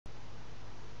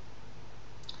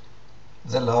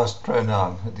the last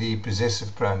pronoun, the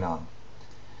possessive pronoun.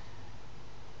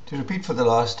 To repeat for the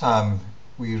last time,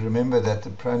 we remember that the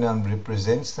pronoun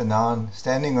represents the noun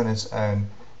standing on its own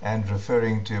and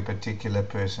referring to a particular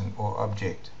person or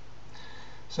object.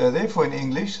 So therefore in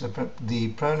English, the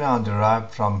pronoun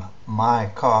derived from my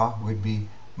car would be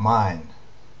mine,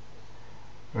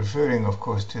 referring of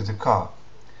course to the car.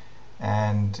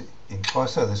 And in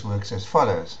Xhosa this works as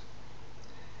follows.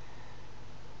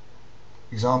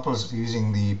 Examples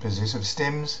using the possessive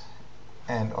stems,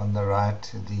 and on the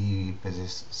right the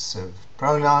possessive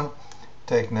pronoun.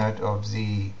 Take note of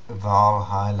the vowel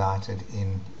highlighted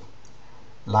in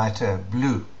lighter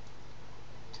blue.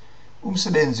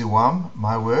 Umsebenzi wam,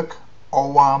 my work.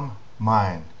 Owam,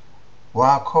 mine.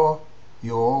 Wakho,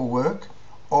 your work.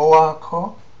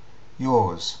 Owakho,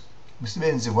 yours.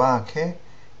 Umsebenzi wakhe,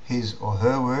 his or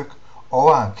her work.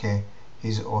 Owakhe,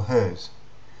 his or hers.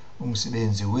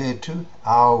 Umsebenzi wethu,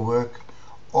 our work.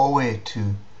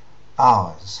 Owethu,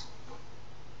 ours.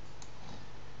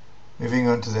 Moving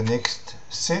on to the next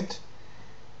set,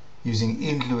 using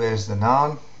indlu as the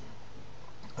noun.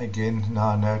 Again,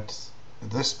 now note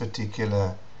this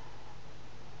particular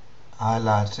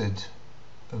highlighted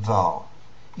vowel.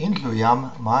 Indlu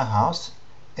yam, my house.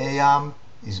 Eyam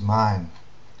is mine.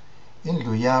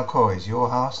 Indlu yakho is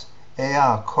your house.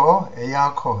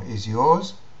 Eyakho is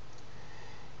yours.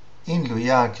 Indlu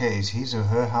yakhe is his or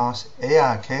her house.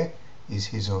 Eyakhe is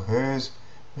his or hers.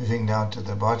 Moving down to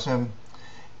the bottom,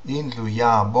 Indlu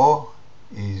yabo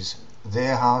is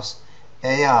their house.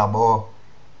 Eyabo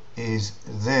is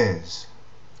theirs.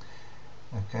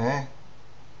 Okay.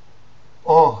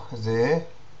 O there,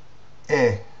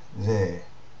 there.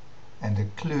 And a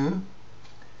clue,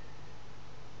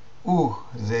 U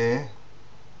there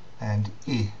and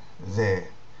I there.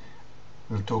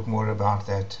 We'll talk more about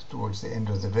that towards the end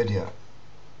of the video.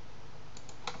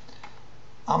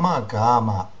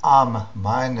 Amagama,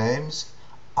 my names.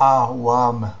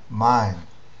 Awam, mine.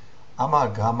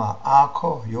 Amagama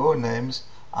akho, your names.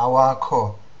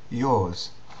 Awakho,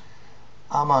 yours.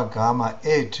 Amagama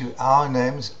etu, our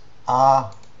names.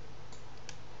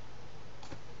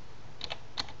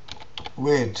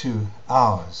 Wethu,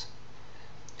 ours.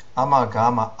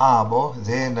 Amagama abo,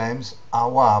 their names.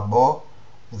 Awabo,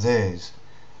 theirs.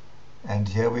 And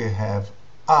here we have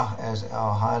A as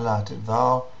our highlighted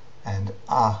vowel and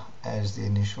A as the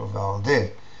initial vowel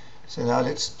there. So now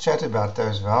let's chat about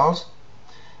those vowels.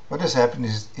 What has happened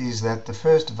is that the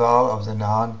first vowel of the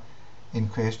noun in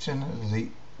question, the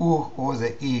U or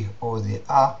the I or the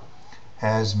A,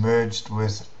 has merged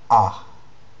with A,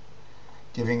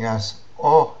 giving us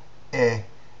O, E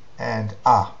and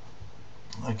A.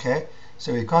 Okay,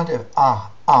 so we can't have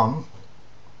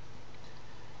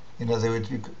in other words,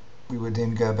 we would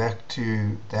then go back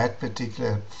to that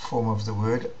particular form of the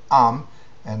word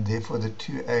and therefore the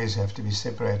two A's have to be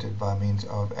separated by means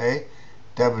of a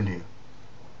W.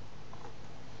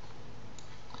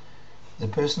 The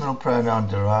personal pronoun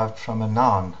derived from a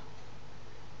noun.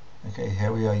 Okay,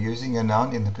 here we are using a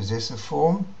noun in the possessive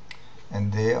form,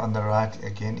 and there on the right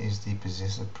again is the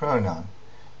possessive pronoun.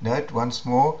 Note once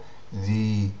more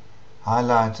the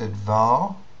highlighted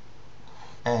vowel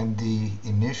and the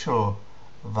initial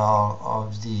vowel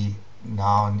of the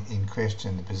noun in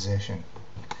question, the possession.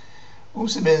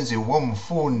 Umsebenzi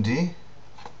womfundi,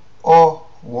 o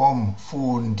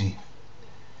womfundi.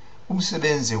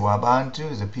 Umsebenzi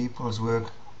wabantu, the people's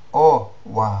work, o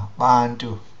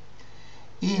wabantu.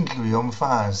 Indlu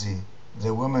yomfazi,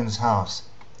 the woman's house,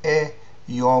 e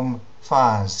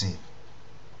yomfazi.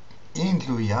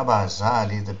 Indlu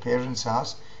yabazali, the parents'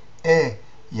 house, e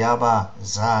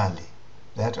yabazali,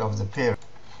 that of the parent.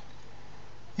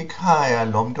 Ikhaya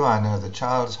lomntwana, the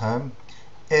child's home,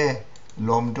 e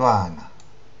lomntwana.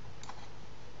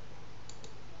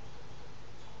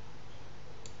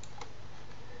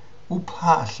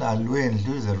 Uphahla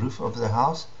lwendlu, the roof of the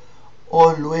house,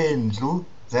 olwendlu,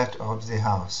 that of the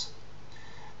house.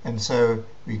 And so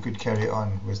we could carry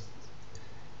on with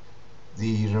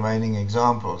the remaining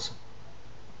examples.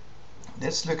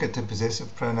 Let's look at the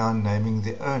possessive pronoun naming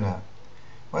the owner.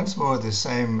 Once more the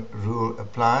same rule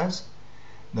applies,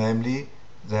 namely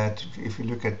that if you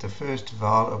look at the first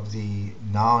vowel of the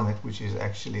noun, which is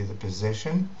actually the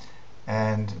possession,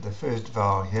 and the first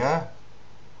vowel here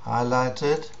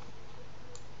highlighted,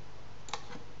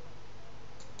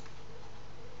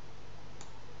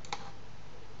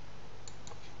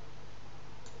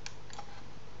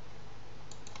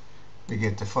 we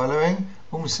get the following.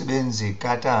 Umsebenzi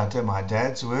katata, my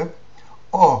dad's work.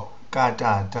 O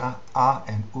katata, A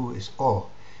and U is O.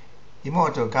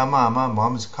 Imoto kamama,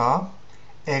 mom's car.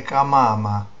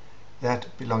 Ekamama, that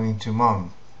belonging to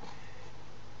mom.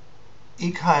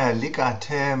 Ikhaya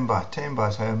likaThemba,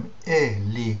 Themba's home,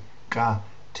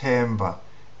 likaThemba,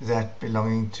 that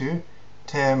belonging to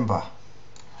Themba.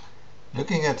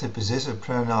 Looking at the possessive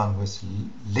pronoun with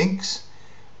links,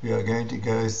 we are going to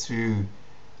go through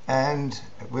and,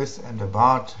 with, and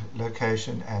about,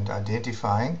 location, and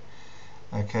identifying.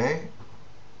 Okay,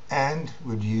 and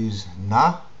would use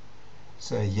na,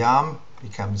 so yam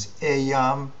becomes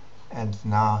yam, and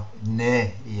now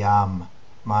ne yam,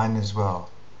 mine as well.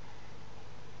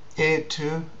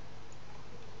 To,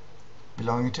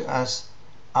 belonging to us,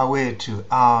 awe to,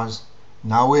 ours,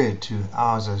 nawe to,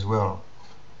 ours as well.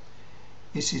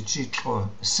 IsiXhosa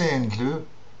sendlu,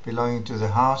 belonging to the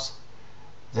house,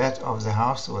 that of the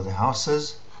house or the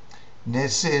houses,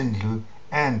 nesendlu,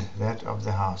 and that of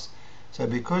the house. So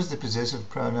because the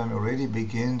possessive pronoun already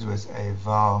begins with a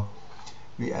vowel,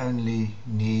 we only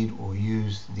need or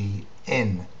use the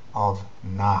N of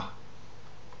na.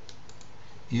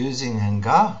 Using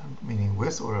nga, meaning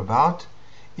with or about,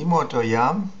 imoto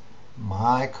yam,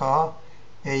 my car,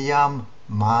 eyam,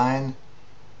 mine,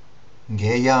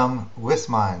 ngeyam, with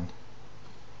mine.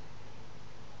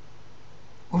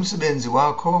 Umsebenzi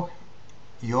wakho,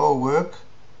 your work,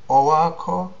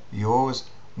 owakho, yours,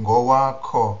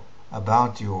 ngowakho,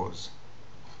 about yours.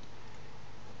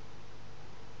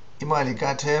 Imali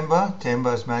kaThemba,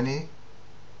 Themba's money.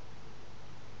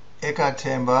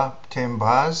 EkaThemba,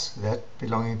 Themba's, that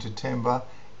belonging to Themba.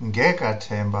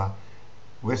 NgekaThemba,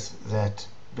 with that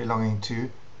belonging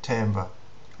to Themba.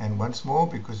 And once more,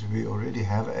 because we already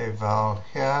have a vowel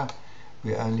here,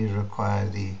 we only require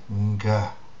the ng.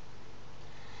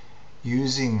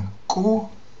 Using ku,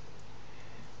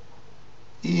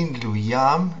 indlu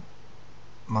yam,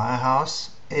 my house,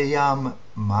 eyam,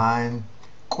 mine,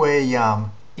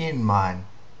 kweyam, in mine,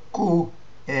 ku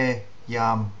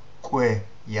yam, kwe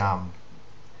yam.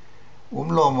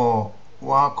 Umlomo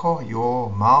wako, your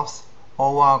mouth,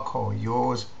 owako,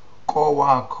 yours,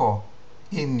 kowako,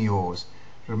 in yours.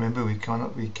 Remember, we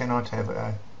cannot have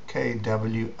a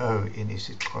KWO in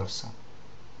IsiXhosa.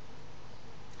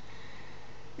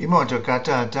 Imoto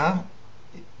katata,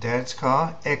 dad's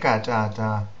car,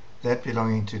 ekatata, that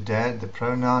belonging to dad, the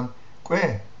pronoun,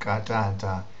 kwe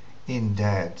katata, in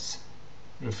dad's,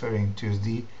 referring to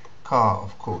the car,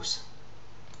 of course.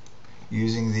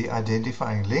 Using the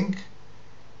identifying link,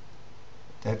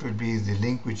 that would be the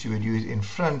link which you would use in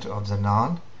front of the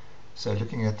noun. So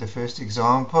looking at the first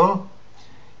example,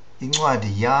 incwadi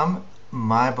yam,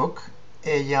 my book,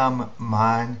 eyam,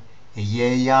 mine,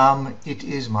 yeyam, it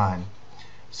is mine.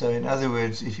 So in other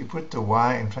words, if you put the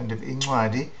Y in front of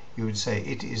incwadi, you would say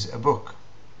it is a book.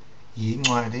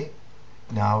 Yincwadi,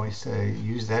 now we say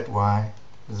use that Y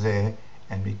there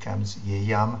and becomes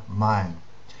yeyam, mine.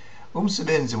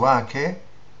 Umsebenzi wakhe,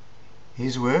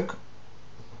 his work,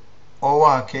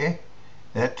 owakhe,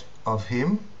 that of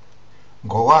him,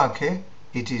 ngowakhe,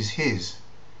 it is his.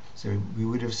 So we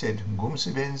would have said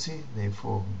ngumsebenzi,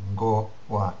 therefore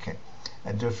ngowakhe.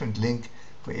 A different link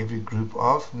for every group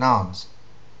of nouns.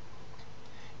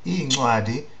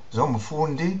 Incwadi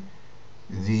zomfundi,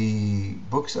 the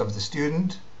books of the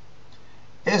student.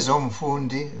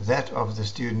 Ezomfundi, that of the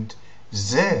student.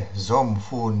 Ze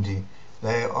zomfundi,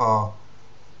 they are,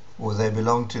 or they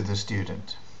belong to the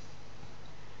student.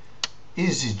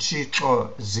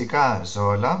 IsiXhosa zika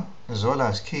Zola,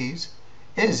 Zola's keys.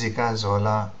 Ezika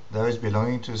Zola, those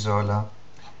belonging to Zola.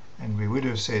 And we would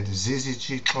have said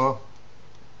ZisiXhosa,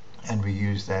 and we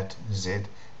use that Z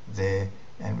there,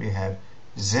 and we have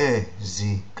Ze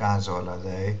zika Zola,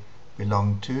 they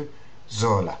belong to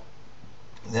Zola.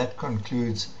 That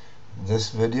concludes this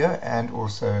video and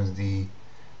also the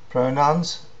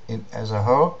pronouns as a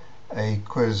whole. A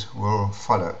quiz will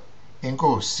follow.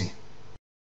 Inkosi.